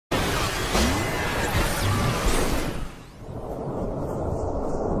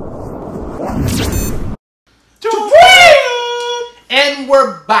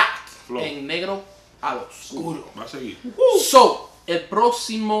we're back en Negro a Lo Oscuro. Va a seguir. So, el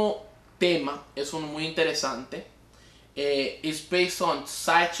próximo tema es uno muy interesante. It's based on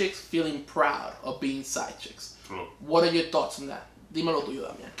side chicks feeling proud of being side chicks. What are your thoughts on that? Dímelo tuyo,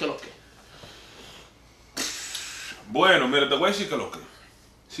 Damián. ¿Qué es lo que? Bueno, mira, te voy a decir que lo que.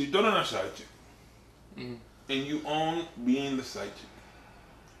 Si tú eres una side chick, and you own being the side chick,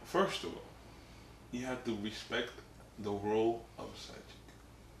 first of all, you have to respect the role of a side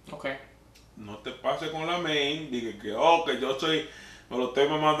chick. Okay. No te pases con la main, diga que yo soy, me lo estoy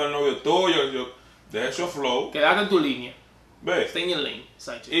mamando al novio tuyo, de eso flow. Quédate en tu línea. ¿Ves? Stay in your lane,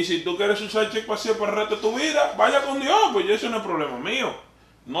 side chick. Y si tú quieres un side chick para siempre el resto de tu vida, vaya con Dios, pues eso no es problema mío.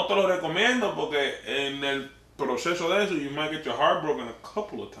 No te lo recomiendo porque en el proceso de eso, you might get your heart broken a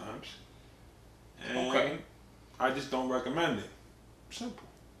couple of times. And okay. I just don't recommend it. Simple.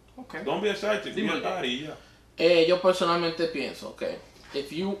 Okay. Don't be a side chick, be a daddy, yo personalmente pienso, okay,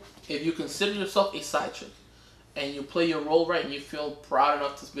 if you consider yourself a side chick and you play your role right and you feel proud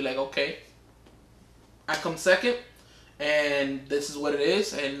enough to be like, okay, I come second and this is what it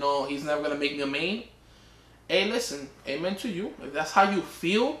is and no, he's never gonna make me a main. Hey, listen, amen to you. If that's how you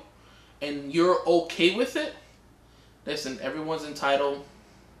feel and you're okay with it, listen, everyone's entitled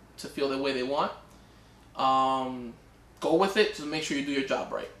to feel the way they want. Go with it. Just make sure you do your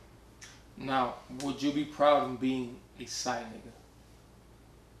job right. Now, would you be proud of being a side nigga?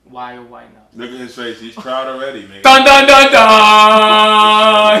 Why or why not? Look at his face. He's proud already, nigga. Dun dun dun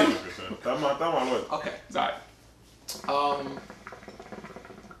dun! Okay, sorry.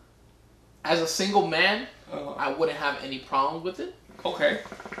 As a single man, I wouldn't have any problem with it. Okay.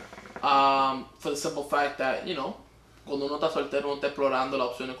 For the simple fact that, you know, cuando uno está soltero, uno está explorando las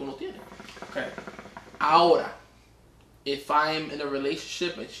opciones que uno tiene. Okay. Ahora, if I'm in a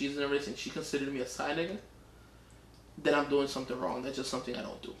relationship and she's in a relationship and she considers me a side nigga, then I'm doing something wrong. That's just something I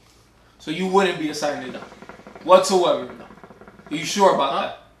don't do. So you wouldn't be a side nigga? Whatsoever? No. Are you sure about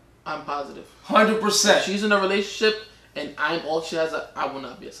that? I'm positive. 100%. If she's in a relationship and I'm all she has, I will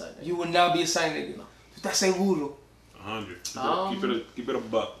not be a side nigga. You would not be a side nigga? No. ¿Estás seguro? 100. Keep it a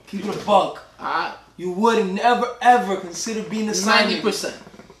buck. Keep it a buck. You wouldn't never ever consider being a side 90%. nigga?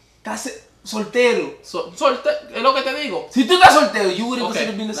 Estás soltero. Es lo que te digo. Si tú estás soltero, you wouldn't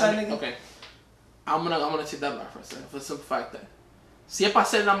consider being a side nigga? Okay. I'm gonna take that back for a second. For the simple fact that si es para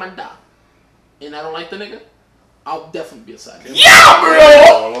hacer la maldad and I don't like the nigga, I'll definitely be a side nigga. Yeah,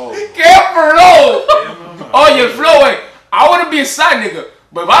 bro! ¿Qué bro? Oye, el flow es, I wouldn't be a side nigga,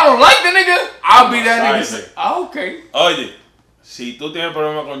 but if I don't like the nigga, I'll be that nigga. Okay. Oye, si tú tienes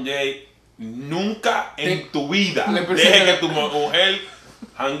problema con Jay, nunca en tu vida deje que tu mujer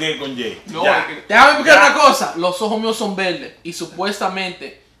hangue con Jay. No, déjame explicar una cosa. Los ojos míos son verdes y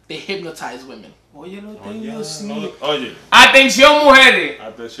supuestamente they hypnotize women. Oye, lo tengo así. Oye. Atención, mujeres.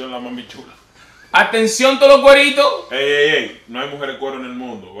 Atención, la mami chula. Atención, todos los cueritos. Ey. No hay mujeres cuero en el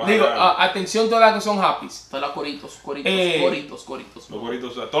mundo. Digo, atención, todas las que son happy. Todas las coritos. Los cueritos, todos los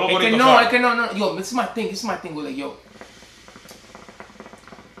cueritos. Es que no. Yo, this is my thing with like, yo.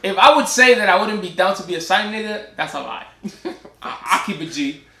 If I would say that I wouldn't be down to be a side nigga, that's a lie. I keep it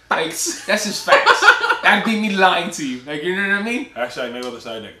G. Like, that's just facts. That'd be me lying to you. Like, you know what I mean? Hashtag nigga the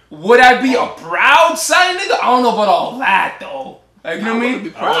side nigga. Would I be a proud side nigga? I don't know about all that, though. Like, you know what I mean?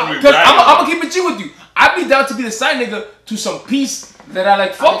 Because I'm gonna keep it G with you. I'd be down to be the side nigga to some piece that I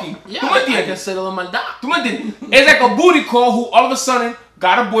like fucking. I can settle the maldad. ¿Tú me entiendes? It's like a booty call who all of a sudden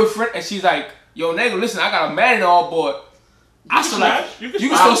got a boyfriend and she's like, yo, nigga, listen, I got a man and all, but I still like, you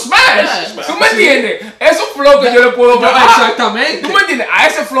can still smash. ¿Tú me entiendes? Eso flow que yo le puedo bajar. Exactamente. ¿Tú me entiendes? A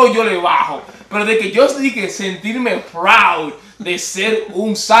ese flow yo le bajo. Pero de que yo dije sentirme proud de ser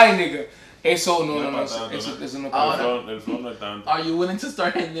un side nigga, eso no. Eso no pasa. El flow no es tanto. Are you willing to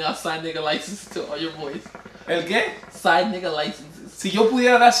start handing out side nigga licenses to all your boys? ¿El qué? Side nigga licenses. Si yo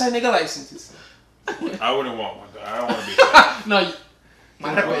pudiera dar side nigga licenses. I wouldn't want one. I don't want to be. No.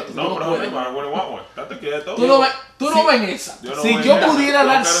 Más respeto. No, pero I wouldn't want one. Date quieto. Tú no ves esa. Si yo pudiera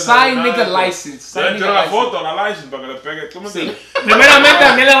dar side nigga license. Yo le tiro la foto a la license para que le pegue. ¿Tú me entiendes? Primeramente,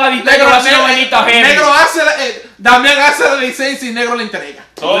 también le va a dictar que va a ser un Benito Jerez. Negro hace Damián hace la licencia y Negro le entrega.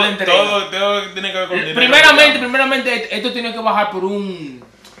 Todo tiene que ver con dinero. Primeramente, esto tiene que bajar por un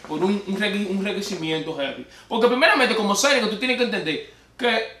requerimiento heavy. Porque primeramente, como side nigga, tú tienes que entender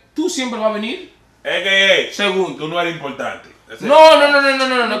que tú siempre vas a venir. Segundo. Tú no eres importante. No, que tú no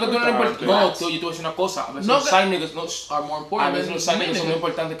eres importante. No, yo te voy a decir una cosa. A veces los side niggas are more important. A veces los side niggas son más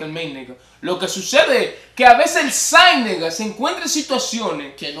importantes que el main nigga. Lo que sucede es que a veces el side nigga se encuentra en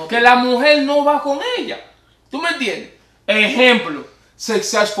situaciones que la mujer no va con ella. ¿Tú me entiendes? Ejemplo,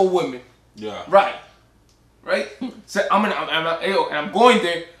 successful women. Yeah. Right. right? So I'm going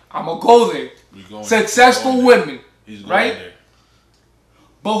there. I'm gonna go there. Successful women, right? There.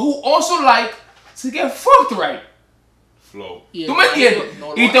 But who also like to get fucked right. Flow. ¿Tú me entiendes?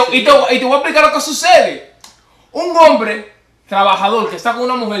 Y te voy a explicar lo que sucede. Un hombre trabajador que está con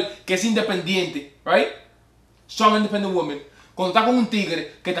una mujer que es independiente, right? Strong independent woman. Cuando está con un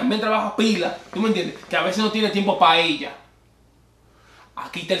tigre que también trabaja pila, ¿tú me entiendes? Que a veces no tiene tiempo para ella.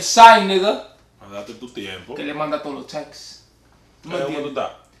 Aquí está el side nigga. Date tu tiempo. Que le manda todos los texts. ¿Tú me entiendes? ¿Cómo tú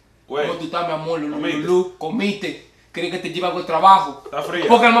estás? ¿Cómo tú estás, mi amor? Lulu, comiste. ¿Cree que te lleva algo de trabajo? Está fría.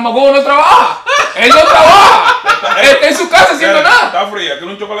 Porque el mamagüevo no trabaja. Él no trabaja. Él está en su casa haciendo nada. Está fría.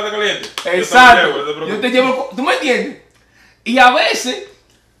 ¿Quieres un chocolate caliente? Exacto. Yo te llevo. ¿Tú me entiendes? Y a veces,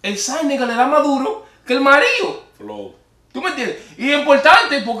 el side nigga le da más duro que el marido. Flow. ¿Tú me entiendes? Y es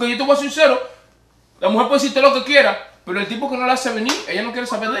importante porque yo te voy a ser sincero. La mujer puede decirte lo que quiera. Pero el tipo que no la hace venir, ella no quiere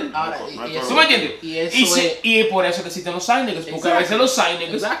saber de él. Ahora, ¿tú me entiendes? Y es por eso que existen los side niggas. Porque a veces los side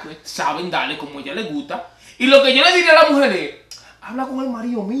niggas saben darle como a ella le gusta. Y lo que yo le diría a la mujer es, habla con el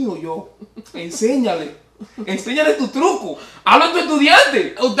marido mío, yo. Enséñale. Enséñale tu truco. Habla con tu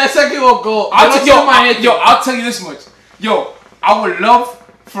estudiante. Usted se equivocó. I'll tell you this much. Yo, I would love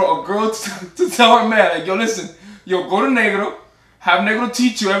for a girl to tell her man, like, yo, listen, yo, go to Negro, have Negro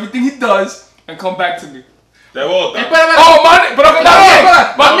teach you everything he does, and come back to me. Te bota. Espera. Oh, man, pero que está bien.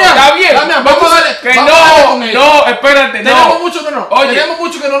 Está bien. Vamos a darle. Que no, espérate, Tenemos mucho que no. Oye. Tenemos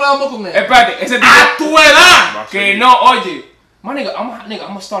mucho que no le damos con él. Espérate, ese tipo. ¡A tu edad! Que no, oye. My nigga, I'm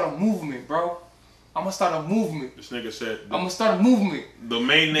gonna start a movement, bro. I'm gonna start a movement. This nigga said. I'm gonna start a movement. The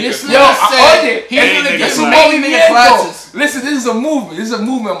main nigga. This Yo, oye, he's gonna get some movimiento. main nigga classes. Listen, this is a movement. This is a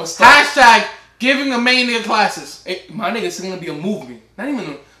movement I'm gonna start. Hashtag giving the main nigga classes. My nigga, it's gonna be a movement. Not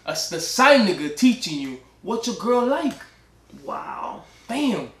even the side nigga teaching you what your girl like. Wow.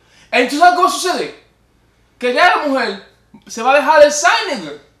 Damn. ¿Y tú sabes qué va a suceder? Que ya la mujer se va a dejar el side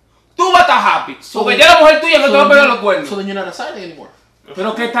nigga. Tú vas a estar happy. Porque ya la mujer tuya no te va a pegar los cuernos. So then you're not a side nigga anymore.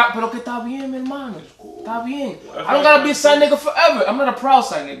 Pero que está bien, mi hermano. Está bien. I don't gotta be a side nigga forever. I'm not a proud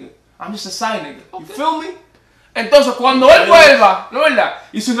side nigga. I'm just a side nigga. You feel me? Entonces, cuando él vuelva, ¿no es verdad?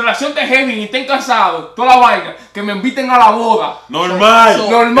 Y su relación esté heavy y estén casados, toda la vaina, que me inviten a la boda. Normal.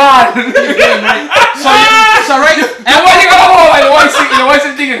 Normal. So right, yo voy a llegar a la boda y le voy a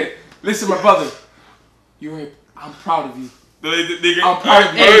decir tigre. Listen, my brother, I'm proud of you. I'm proud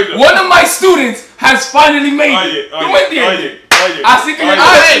of you. Hey, one of my students has finally made it. ¿Tú me entiendes? Así que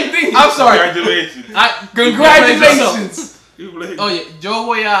I'm sorry. Congratulations. Oye, yo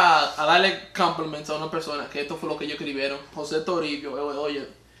voy a darle compliments a una persona que esto fue lo que ellos escribieron. José Toribio, oye.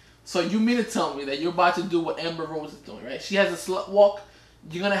 So you mean to tell me that you're about to do what Amber Rose is doing, right? She has a slut walk.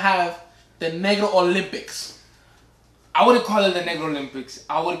 You're gonna have the Negro Olympics. I wouldn't call it the Negro Olympics.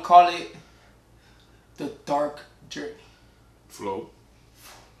 I would call it the dark journey. Flow.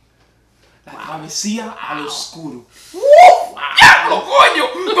 La travesía al oscuro. ¡Diablo, coño!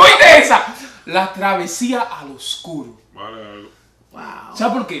 ¿Tú oíste esa? La travesía al oscuro. Vale. Wow.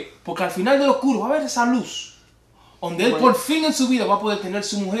 ¿Sabes por qué? Porque al final del oscuro va a haber esa luz. Donde él por fin en su vida va a poder tener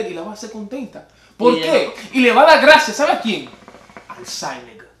su mujer y la va a hacer contenta. ¿Por qué? Y le va a dar gracias, ¿sabes a quién? Al side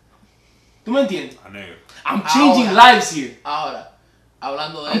nigga. ¿Tú me entiendes? A negro. I'm changing lives here. Ahora,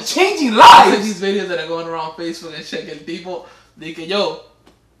 hablando de I'm eso. changing I see lives. these videos that are going around Facebook and shit. El tipo dice yo,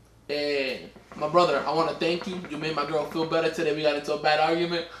 my brother, I want to thank you. You made my girl feel better today. We got into a bad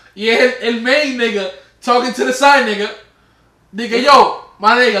argument. Y el main nigga talking to the side nigga. Dice yo,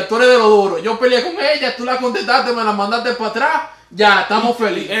 my nigga, tú eres de lo duro. Yo peleé con ella, tú la contestaste, me la mandaste para atrás. Ya, estamos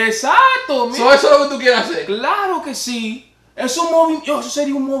felices. Exacto, mira. So, eso es lo que tú quieres hacer. Claro que sí. Es un movimiento. Eso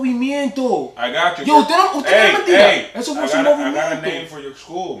sería un movimiento. I got you. Yo, usted no es mentira. Eso fue un movimiento. I got a name for your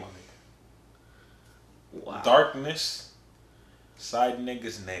school, my nigga. Wow. Darkness, Side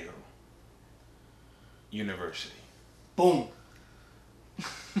Niggas Negro University. Boom.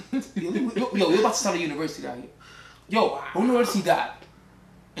 Yo, about to start a university out here. Yo, una universidad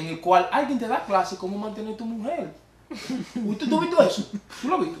en el cual alguien te da clase cómo mantener tu mujer. ¿Tú has visto eso? ¿Tú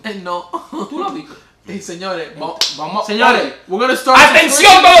lo has visto? No. ¿Tú lo has visto? Señores, vamos. Señores, we're gonna start.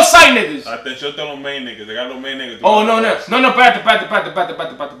 ¡Atención todos los side niggas! Atención a los main niggas. They got los main niggas. Oh, no, espérate.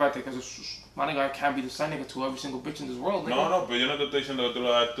 Because my nigga, I can't be the side nigga to every single bitch in this world, nigga. No, pero yo no te estoy diciendo que tú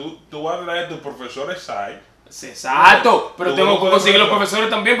lo das. Tú vas a dar a tus profesores side. Exacto, pero tengo que conseguir los profesores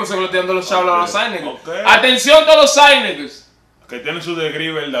también, por eso que le estoy dando los chavos a los side niggas. Atención todos los side niggas. Que tienen su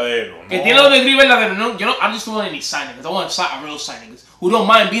degree verdadero. Que tienen los degree verdaderos. No, I just don't want any side niggas. I want a real side niggas who don't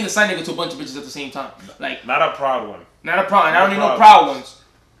mind being the side nigga to a bunch of bitches at the same time. Like, not a proud one. Not a proud one. I don't need no proud ones.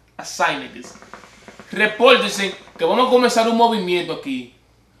 A side niggas. Repórtense que vamos a comenzar un movimiento aquí.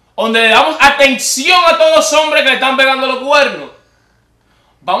 donde le damos atención a todos los hombres que le están pegando los cuernos.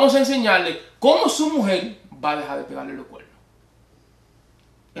 Vamos a enseñarle cómo su mujer va a dejar de pegarle los cuernos.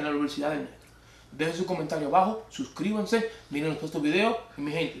 En la Universidad del Negro. Dejen su comentario abajo, suscríbanse, miren estos videos y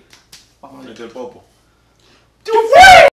mi gente, vamos a ver. Mete el popo. ¡Tú fuiste!